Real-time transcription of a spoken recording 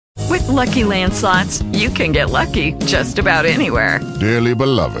Lucky Land Slots, you can get lucky just about anywhere. Dearly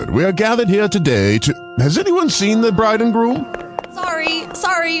beloved, we are gathered here today to... Has anyone seen the bride and groom?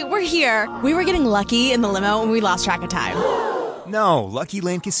 Sorry, we're here. We were getting lucky in the limo and we lost track of time. No, Lucky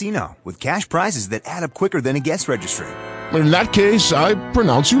Land Casino, with cash prizes that add up quicker than a guest registry. In that case, I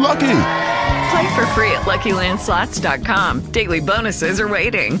pronounce you lucky. Play for free at LuckyLandSlots.com. Daily bonuses are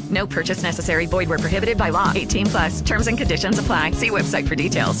waiting. No purchase necessary. Void where prohibited by law. 18+. Terms and conditions apply. See website for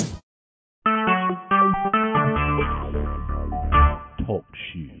details. Talk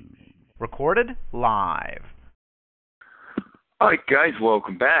shoes. Recorded live. All right, guys,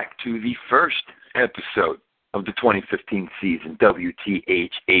 welcome back to the first episode of the 2015 season,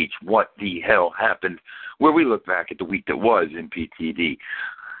 WTHH, What the Hell Happened, where we look back at the week that was in PTD.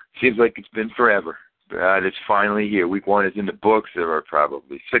 Seems like it's been forever, but it's finally here. Week 1 is in the books. There are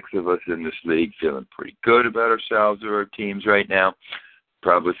probably 6 of us in this league feeling pretty good about ourselves or our teams right now.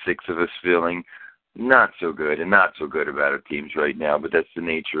 Probably 6 of us feeling not so good and not so good about our teams right now, but that's the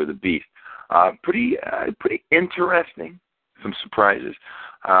nature of the beast. Pretty interesting. Some surprises.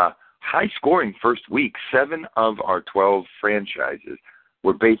 High-scoring first week. 7 of our 12 franchises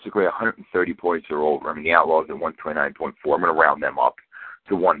were basically 130 points or over. I mean, the Outlaws at 129.4. I'm going to round them up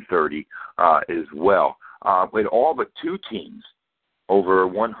to 130 as well. With all but 2 teams over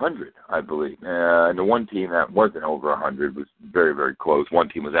 100, I believe. And the one team that wasn't over 100 was very, very close. One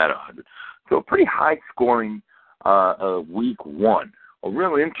team was at 100. So a pretty high-scoring week 1. A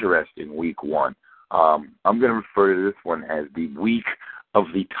real interesting week 1. I'm going to refer to this one as the week of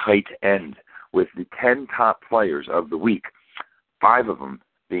the tight end, with the 10 top players of the week, 5 of them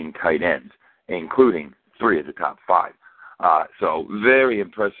being tight ends, including 3 of the top 5. So very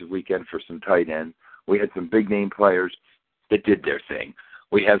impressive weekend for some tight ends. We had some big-name players that did their thing.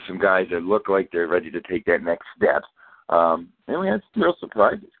 We have some guys that look like they're ready to take that next step. And we had some real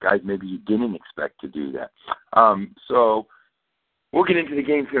surprises, guys maybe you didn't expect to do that. So we'll get into the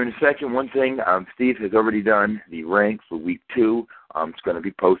games here in a second. One thing, Steve has already done the rank for week 2. It's going to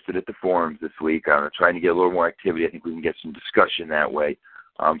be posted at the forums this week. I'm trying to get a little more activity. I think we can get some discussion that way.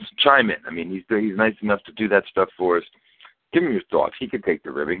 So chime in. I mean, he's nice enough to do that stuff for us. Give him your thoughts. He can take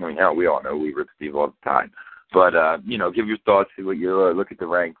the ribbing. I mean, hell, we all know we rip Steve all the time. But, give your thoughts, see what you look at the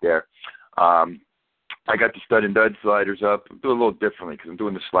rank there. I got the stud and dud sliders up. I'm doing a little differently because I'm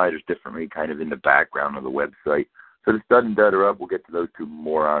doing the sliders differently, kind of in the background of the website. So the stud and dud are up. We'll get to those 2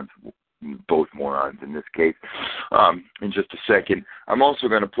 morons, both morons in this case, in just a second. I'm also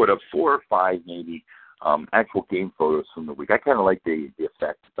going to put up 4 or 5 maybe actual game photos from the week. I kind of like the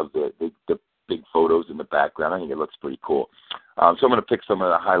effect of the big photos in the background. I think it looks pretty cool. So I'm going to pick some of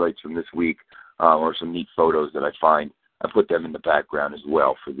the highlights from this week or some neat photos that I find. I put them in the background as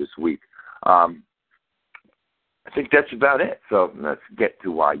well for this week. I think that's about it. So let's get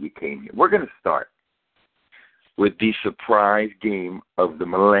to why you came here. We're going to start with the surprise game of the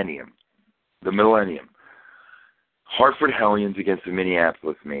millennium. The millennium. Hartford Hellions against the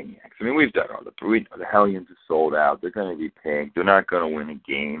Minneapolis Maniacs. I mean, we've done all the Hellions are sold out. They're going to be pink. They're not going to win a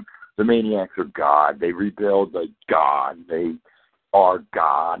game. The Maniacs are God. They rebuild like God. They are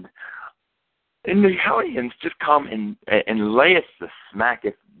God. And the Hellions just come and lay us the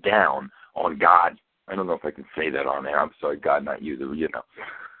smacketh down on God. I don't know if I can say that on air. I'm sorry, God, not you.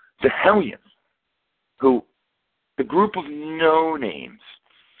 The Hellions, who, the group of no-names,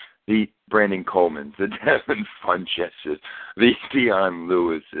 the Brandon Colemans, the Devin Funchesses, the Deion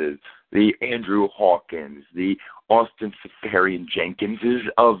Lewises, the Andrew Hawkins, the Austin Safarian Jenkinses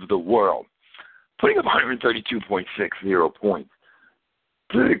of the world, putting up 132.60 points.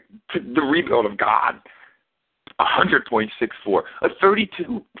 To the rebuild of God, 100.64, a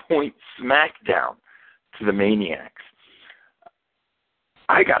 32-point smackdown to the Maniacs.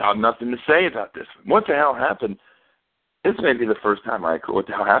 I got nothing to say about this. What the hell happened? This may be the first time what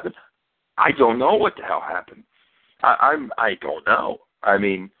the hell happened? I don't know what the hell happened. I don't know. I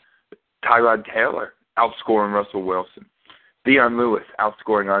mean, Tyrod Taylor outscoring Russell Wilson. Deion Lewis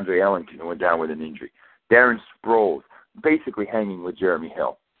outscoring Andre Ellington, who went down with an injury. Darren Sproles basically hanging with Jeremy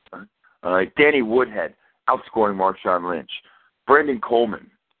Hill. Danny Woodhead outscoring Marshawn Lynch. Brandon Coleman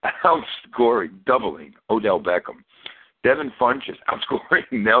outscoring, doubling Odell Beckham. Devin Funchess outscoring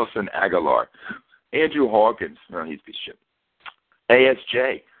Nelson Aguilar. Andrew Hawkins, he's a piece of shit.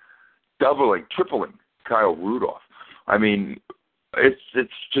 ASJ doubling, tripling Kyle Rudolph. I mean, it's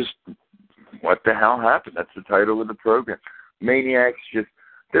just what the hell happened? That's the title of the program. Maniacs just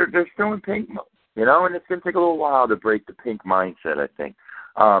they're still in pink mode, and it's going to take a little while to break the pink mindset, I think.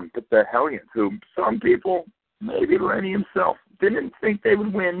 But the Hellions, who some people, maybe Lenny himself, didn't think they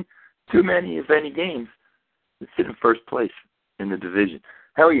would win too many, if any, games, they sit in first place in the division.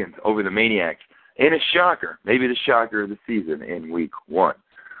 Hellions over the Maniacs in a shocker, maybe the shocker of the season in Week 1.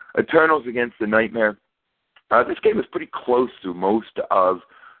 Eternals against the Nightmare. This game was pretty close through most of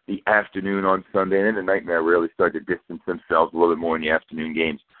the afternoon on Sunday, and then the Nightmare really started to distance themselves a little bit more in the afternoon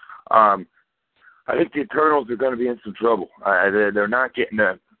games. I think the Eternals are going to be in some trouble. They're not getting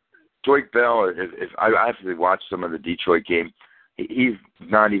Joyke Bell, if I actually watched some of the Detroit game, he's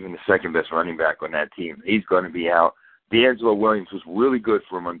not even the second best running back on that team. He's going to be out. D'Angelo Williams was really good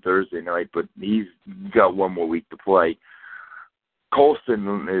for him on Thursday night, but he's got one more week to play.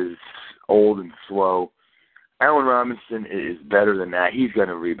 Colston is old and slow. Allen Robinson is better than that. He's going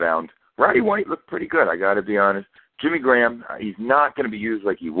to rebound. Roddy White looked pretty good, I got to be honest. Jimmy Graham, he's not going to be used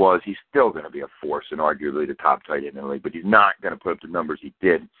like he was. He's still going to be a force and arguably the top tight end in the league, but he's not going to put up the numbers he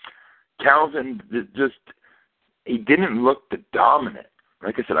did. Calvin, he didn't look the dominant.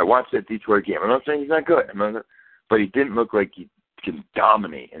 Like I said, I watched that Detroit game. I'm not saying he's not good, but he didn't look like he can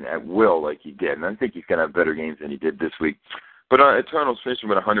dominate and at will like he did. And I think he's going to have better games than he did this week. But Eternals finishing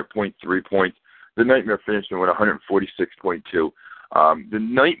with 100.3 points. The Nightmare finishing with 146.2. The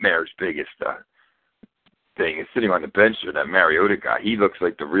Nightmare's biggest thing is sitting on the bench there, that Mariota guy. He looks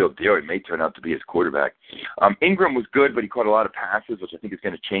like the real deal. He may turn out to be his quarterback. Ingram was good, but he caught a lot of passes, which I think is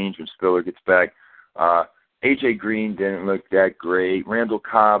going to change when Spiller gets back. A.J. Green didn't look that great. Randall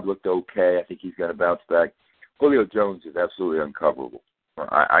Cobb looked okay. I think he's going to bounce back. Julio Jones is absolutely uncoverable.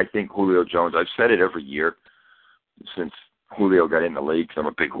 I think Julio Jones, I've said it every year since Julio got in the league, because I'm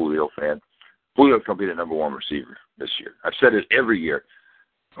a big Julio fan. Julio's going to be the number one receiver this year. I've said it every year.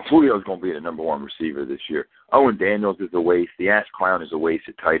 Julio's going to be the number one receiver this year. Owen Daniels is a waste. The Ash Clown is a waste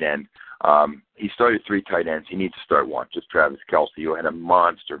at tight end. He started 3 tight ends. He needs to start 1. Just Travis Kelce, who had a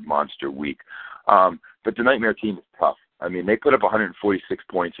monster week. But the Nightmare team is tough. I mean, they put up 146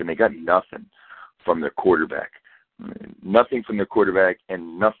 points, and they got nothing from their quarterback. Nothing from their quarterback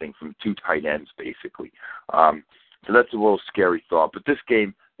and nothing from 2 tight ends, basically. So that's a little scary thought. But this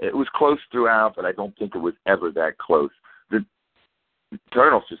game, it was close throughout, but I don't think it was ever that close. The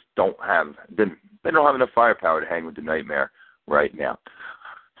Eternals just don't have enough firepower to hang with the Nightmare right now.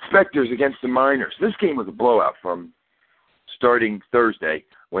 Spectres against the Miners. This game was a blowout from starting Thursday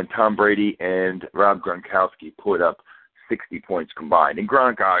when Tom Brady and Rob Gronkowski put up 60 points combined. And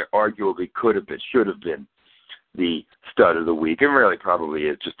Gronk arguably should have been the stud of the week, and really probably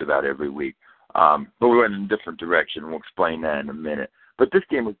is just about every week. But we went in a different direction, and we'll explain that in a minute. But this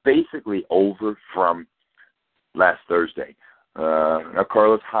game was basically over from last Thursday. Now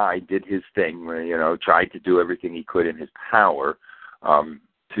Carlos Hyde did his thing, tried to do everything he could in his power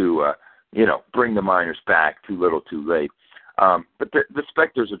to bring the Miners back. Too little, too late. But the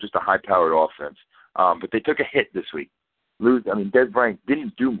Spectres are just a high-powered offense. But they took a hit this week. Des Bryant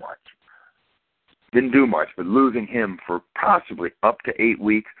didn't do much, but losing him for possibly up to 8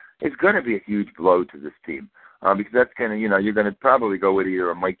 weeks is going to be a huge blow to this team. Because that's going to, you're going to probably go with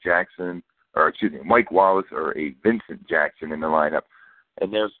either a Mike Wallace or a Vincent Jackson in the lineup.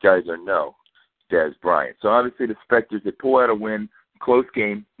 And those guys are no Des Bryant. So obviously the Spectres, they pull out a win. Close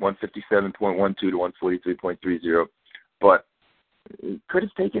game, 157.12 to 143.30. But it could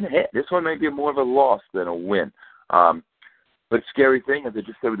have taken a hit. This one may be more of a loss than a win. But scary thing, as I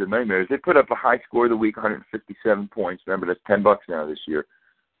just said with the Nightmares, they put up a high score of the week, 157 points. Remember, that's $10 now this year.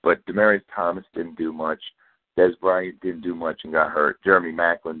 But Demaryius Thomas didn't do much. Des Bryant didn't do much and got hurt. Jeremy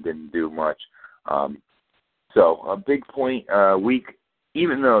Maclin didn't do much. So a big point week,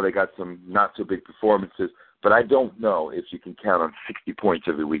 even though they got some not-so-big performances. But I don't know if you can count on 60 points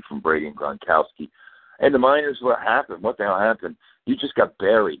every week from Brady and Gronkowski. And the Miners, what happened? What the hell happened? You just got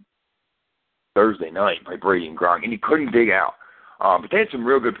buried Thursday night by Brady and Gronk, and you couldn't dig out. But they had some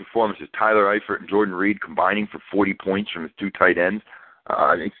real good performances. Tyler Eifert and Jordan Reed combining for 40 points from his 2 tight ends.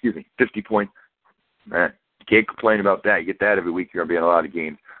 50 points. Man, you can't complain about that. You get that every week, you're going to be in a lot of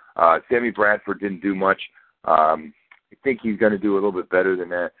games. Sammy Bradford didn't do much. I think he's going to do a little bit better than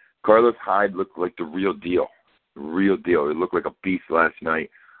that. Carlos Hyde looked like the real deal. The real deal. He looked like a beast last night.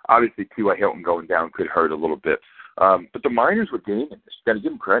 Obviously, T.Y. Hilton going down could hurt a little bit. But the Miners were gaming this. Got to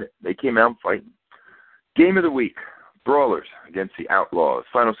give them credit. They came out fighting. Game of the week, Brawlers against the Outlaws.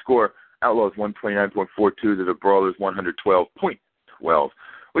 Final score, Outlaws 129.42 to the Brawlers 112.12.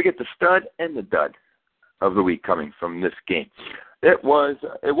 We get the stud and the dud of the week coming from this game. It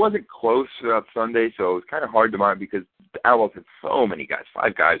wasn't close throughout Sunday, so it was kind of hard to mind because the Outlaws had so many guys,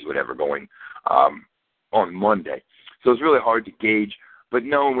 5 guys, whatever, going on Monday. So it was really hard to gauge. But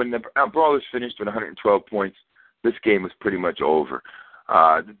no, when the Brawlers finished with 112 points, this game was pretty much over.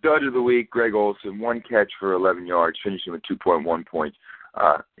 The dud of the week, Greg Olsen, 1 catch for 11 yards, finishing with 2.1 points.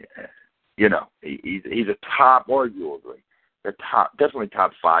 He's a top, arguably, definitely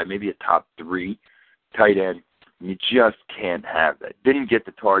top 5, maybe a top 3 tight end. You just can't have that. Didn't get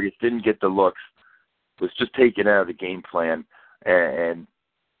the targets, didn't get the looks, was just taken out of the game plan, and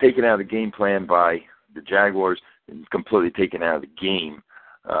taken out of the game plan by the Jaguars and completely taken out of the game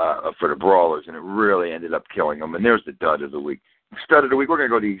for the Brawlers, and it really ended up killing them. And there's the dud of the week. Stud of the week, we're going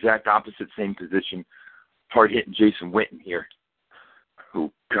to go the exact opposite, same position. Hard-hitting Jason Witten here.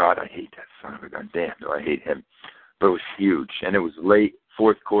 Oh, God, I hate that son of a gun. Damn, do I hate him. But it was huge, and it was late,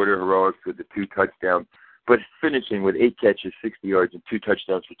 fourth quarter heroics with the 2 touchdowns. But finishing with 8 catches, 60 yards, and 2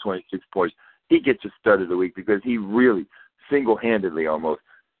 touchdowns for 26 points, he gets a stud of the week because he really single-handedly almost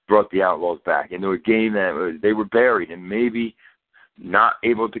brought the Outlaws back into a game that they were buried and maybe not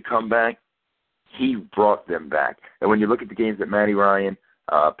able to come back. He brought them back. And when you look at the games that Matty Ryan,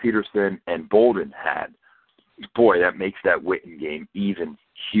 Peterson, and Bolden had, boy, that makes that Witten game even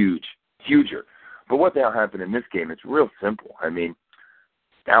huger. But what the hell happened in this game? It's real simple. I mean,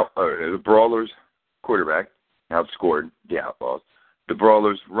 the Brawlers quarterback outscored the Outlaws. The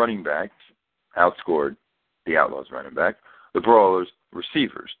Brawlers running backs outscored the Outlaws running back. The Brawlers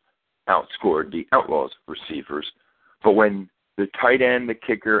receivers outscored the Outlaws receivers. But when the tight end, the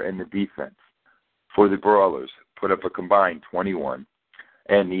kicker, and the defense for the Brawlers put up a combined 21,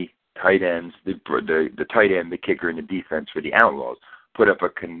 and the tight ends, the tight end, the kicker, and the defense for the Outlaws put up a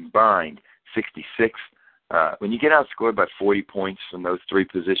combined 66. When you get outscored by 40 points from those 3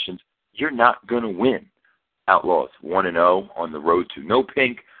 positions, you're not going to win. Outlaws 1-0 on the road to no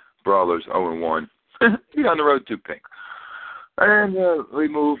pink. Brawlers 0-1. Be on the road to pink. And we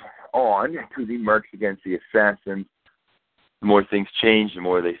move on to the Mercs against the Assassins. The more things change, the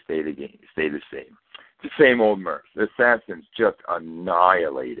more they stay the same. It's the same old Mercs. The Assassins just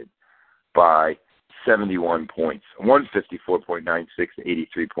annihilated by 71 points, 154.96 to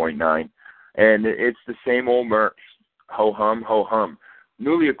 83.9. And it's the same old Mercs. Ho-hum, ho-hum.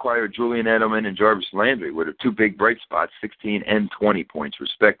 Newly acquired Julian Edelman and Jarvis Landry with 2 big bright spots, 16 and 20 points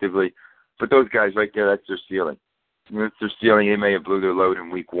respectively. But those guys right there, that's their ceiling. That's their ceiling. They may have blew their load in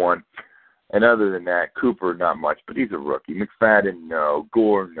week 1. And other than that, Cooper, not much, but he's a rookie. McFadden, no.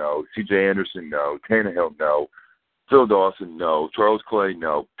 Gore, no. C.J. Anderson, no. Tannehill, no. Phil Dawson, no. Charles Clay,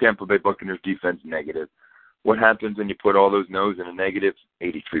 no. Tampa Bay Buccaneers defense, negative. What happens when you put all those no's in a negative?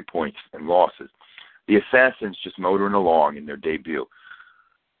 83 points and losses. The Assassins just motoring along in their debut.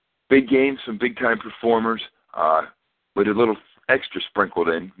 Big games, some big-time performers, with a little extra sprinkled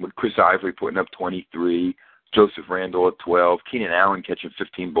in, with Chris Ivory putting up 23, Joseph Randall at 12, Keenan Allen catching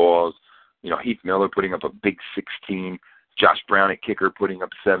 15 balls, Heath Miller putting up a big 16, Josh Brown at kicker putting up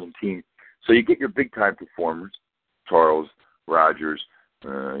 17. So you get your big-time performers, Charles, Rogers,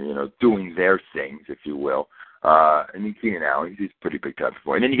 doing their things, if you will. And then Keenan Allen, he's a pretty big-time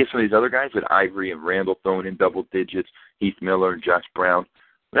performer. And then you get some of these other guys with Ivory and Randall throwing in double digits, Heath Miller and Josh Brown.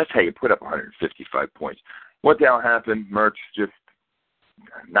 That's how you put up 155 points. What the hell happened? Merch just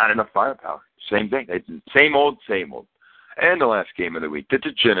not enough firepower. Same thing. Same old. And the last game of the week, the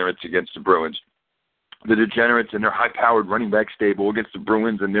Degenerates against the Bruins. The Degenerates and their high-powered running back stable against the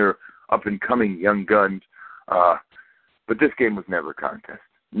Bruins and their up-and-coming young guns. But this game was never a contest.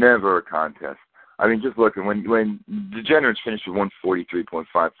 Never a contest. I mean, just looking, when the Degenerates finished with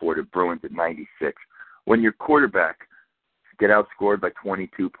 143.54 to Bruins at 96, when your quarterback get outscored by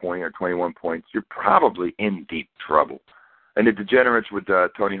 22 points or 21 points, you're probably in deep trouble. And the Degenerates with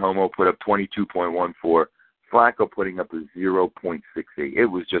Tony Homo put up 22.14, Flacco putting up a 0.68. It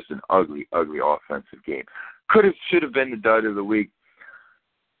was just an ugly offensive game. Should have been the dud of the week.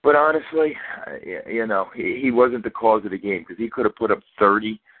 But honestly, he wasn't the cause of the game because he could have put up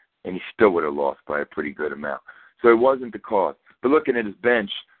 30 and he still would have lost by a pretty good amount. So it wasn't the cause. But looking at his bench,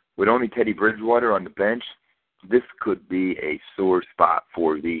 with only Teddy Bridgewater on the bench, this could be a sore spot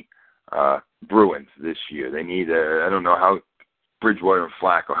for the Bruins this year. They need I don't know how Bridgewater and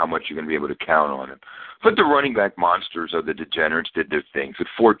Flacco, how much you're going to be able to count on them. But the running back monsters of the Degenerates did their things. But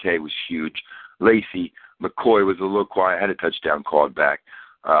Forte was huge. Lacey, McCoy was a little quiet, had a touchdown called back.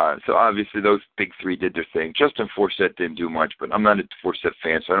 So obviously those big 3 did their thing. Justin Forsett didn't do much, but I'm not a Forsett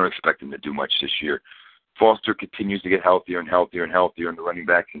fan, so I don't expect him to do much this year. Foster continues to get healthier and healthier and healthier, and the running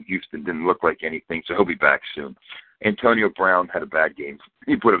backs in Houston didn't look like anything, so he'll be back soon. Antonio Brown had a bad game.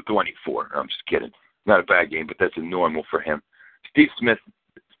 He put up 24. I'm just kidding. Not a bad game, but that's normal for him. Steve Smith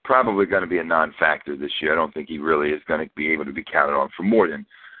is probably going to be a non-factor this year. I don't think he really is going to be able to be counted on for more than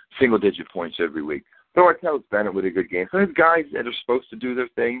single-digit points every week. So Martellus Bennett with a good game. So those guys that are supposed to do their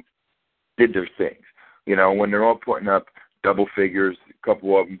things did their things. When they're all putting up double figures, a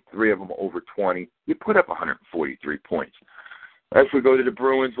couple of them, 3 of them over 20, you put up 143 points. If we go to the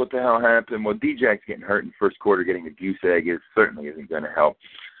Bruins, what the hell happened? Well, D-Jack's getting hurt in the first quarter, getting a goose egg certainly isn't going to help.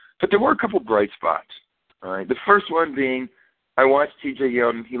 But there were a couple bright spots. All right. The first one being, I watched T.J.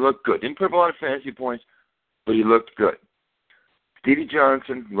 Yeldon. He looked good. Didn't put up a lot of fantasy points, but he looked good. Stevie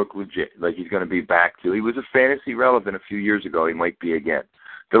Johnson looked legit, like he's going to be back to. He was a fantasy relevant a few years ago. He might be again.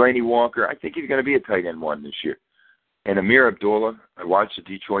 Delaney Walker, I think he's going to be a tight end one this year. And Amir Abdullah, I watched the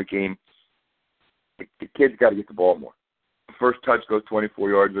Detroit game. The kid's got to get the ball more. First touch goes 24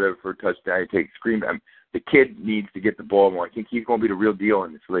 yards, whatever, for a touchdown. You take scream. The kid needs to get the ball more. I think he's going to be the real deal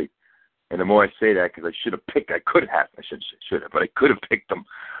in this league. And the more I say that, because I could have, but I could have picked him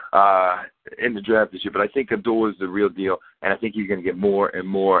in the draft this year. But I think Abdullah is the real deal, and I think he's going to get more and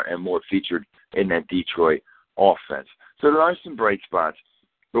more and more featured in that Detroit offense. So there are some bright spots.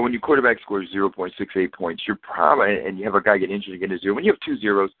 But when your quarterback scores 0.68 points, you're probably, and you have a guy get injured and get a zero. When you have 2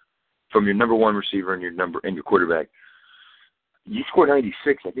 zeros from your number one receiver and your quarterback, you scored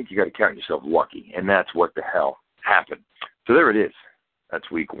 96. I think you got to count yourself lucky, and that's what the hell happened. So there it is. That's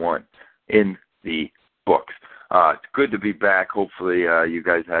week 1 in the books. It's good to be back. Hopefully you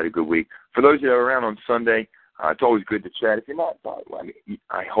guys had a good week. For those that are around on Sunday, it's always good to chat. If you're not,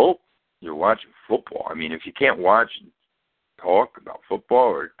 I hope you're watching football. I mean, if you can't watch and talk about football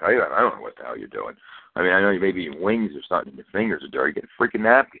or tell you, I don't know what the hell you're doing. I mean, I know you may be eating wings or something, and your fingers are dirty. Get a freaking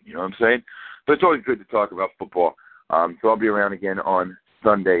napkin, you know what I'm saying? But it's always good to talk about football. So I'll be around again on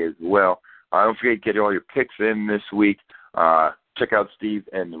Sunday as well. Don't forget to get all your picks in this week. Check out Steve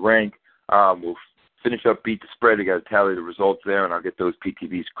and the rank. We'll finish up Beat the Spread. We got to tally the results there, and I'll get those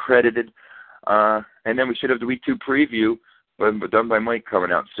PTDs credited. And then we should have the Week 2 preview, but done by Mike,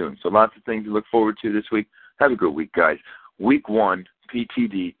 coming out soon. So lots of things to look forward to this week. Have a good week, guys. Week 1,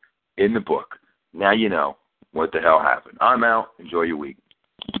 PTD in the book. Now you know what the hell happened. I'm out. Enjoy your week.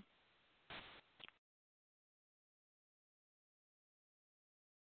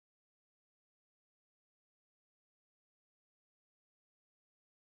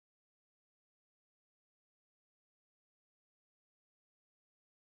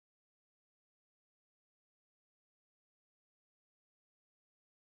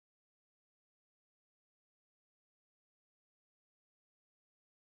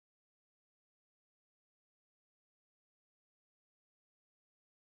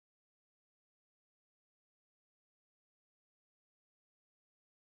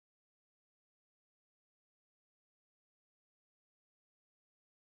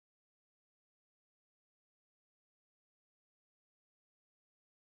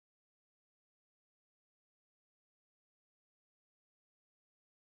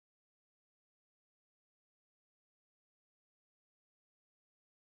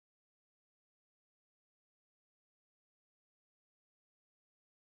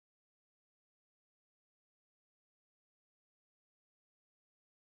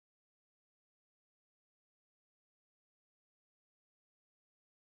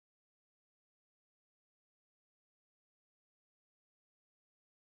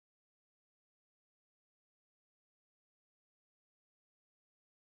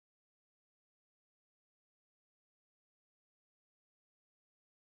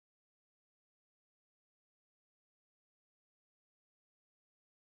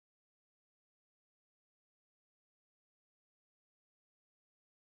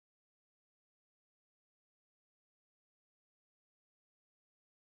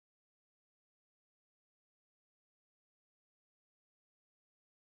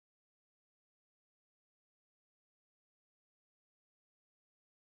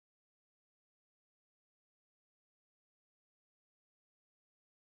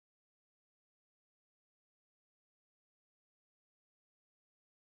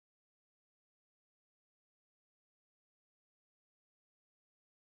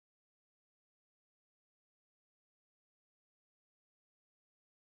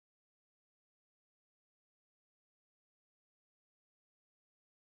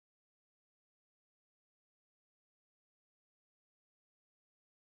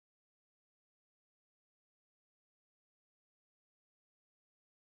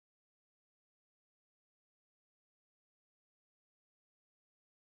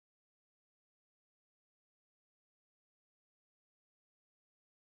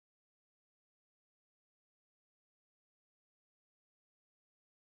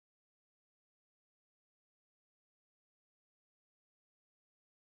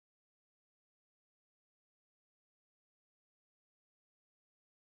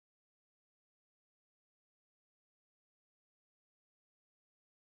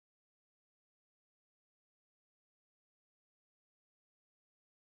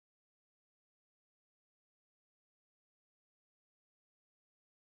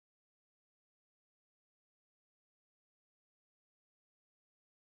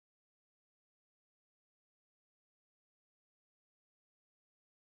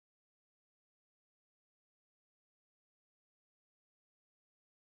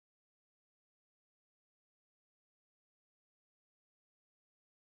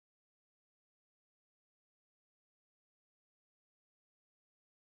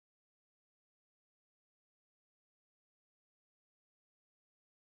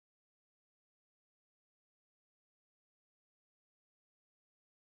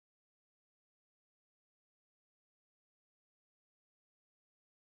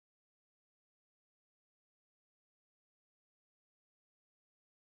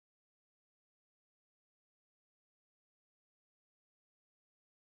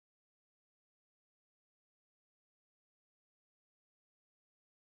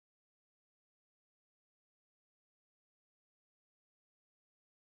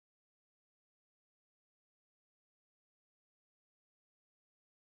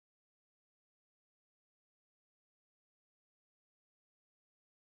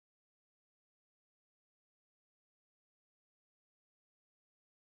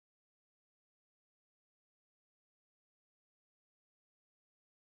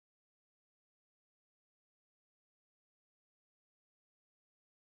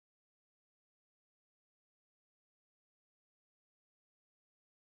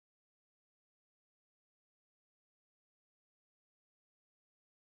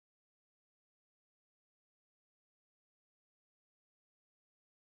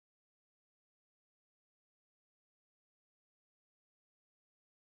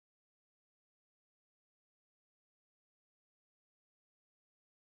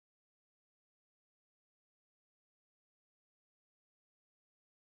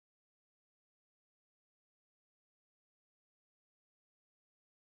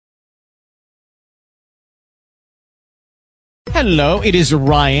 Hello, it is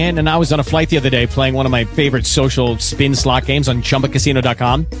Ryan, and I was on a flight the other day playing one of my favorite social spin slot games on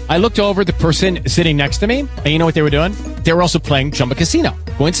ChumbaCasino.com. I looked over at the person sitting next to me, and you know what they were doing? They were also playing Chumba Casino.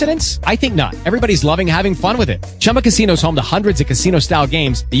 Coincidence? I think not. Everybody's loving having fun with it. Chumba Casino is home to hundreds of casino-style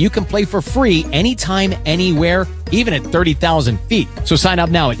games that you can play for free anytime, anywhere, even at 30,000 feet. So sign up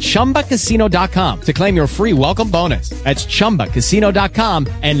now at ChumbaCasino.com to claim your free welcome bonus. That's ChumbaCasino.com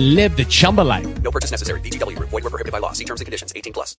and live the Chumba life. No purchase necessary. PTD. Void where prohibited by law. See terms and conditions. 18+.